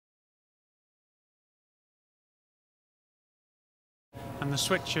and the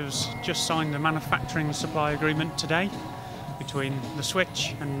Switch has just signed a manufacturing supply agreement today between the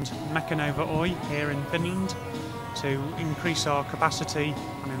Switch and Mecanova Oy here in Finland to increase our capacity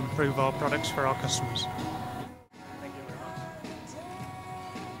and improve our products for our customers. Thank you very much.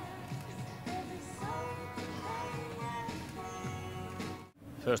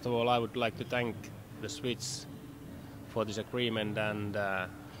 First of all, I would like to thank the Switch for this agreement and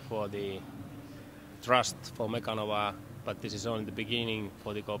for the trust for Mecanova, but this is only the beginning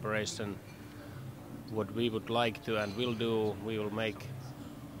for the cooperation. What we would like to and will do, we will make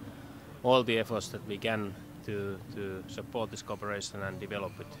all the efforts that we can to support this cooperation and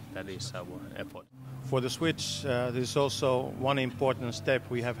develop it. That is our effort. For the Switch, this is also one important step.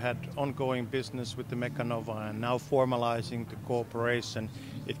 We have had ongoing business with the Mecanova, and now formalizing the cooperation,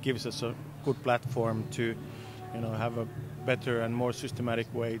 it gives us a good platform to have a better and more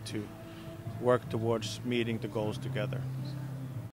systematic way to work towards meeting the goals together.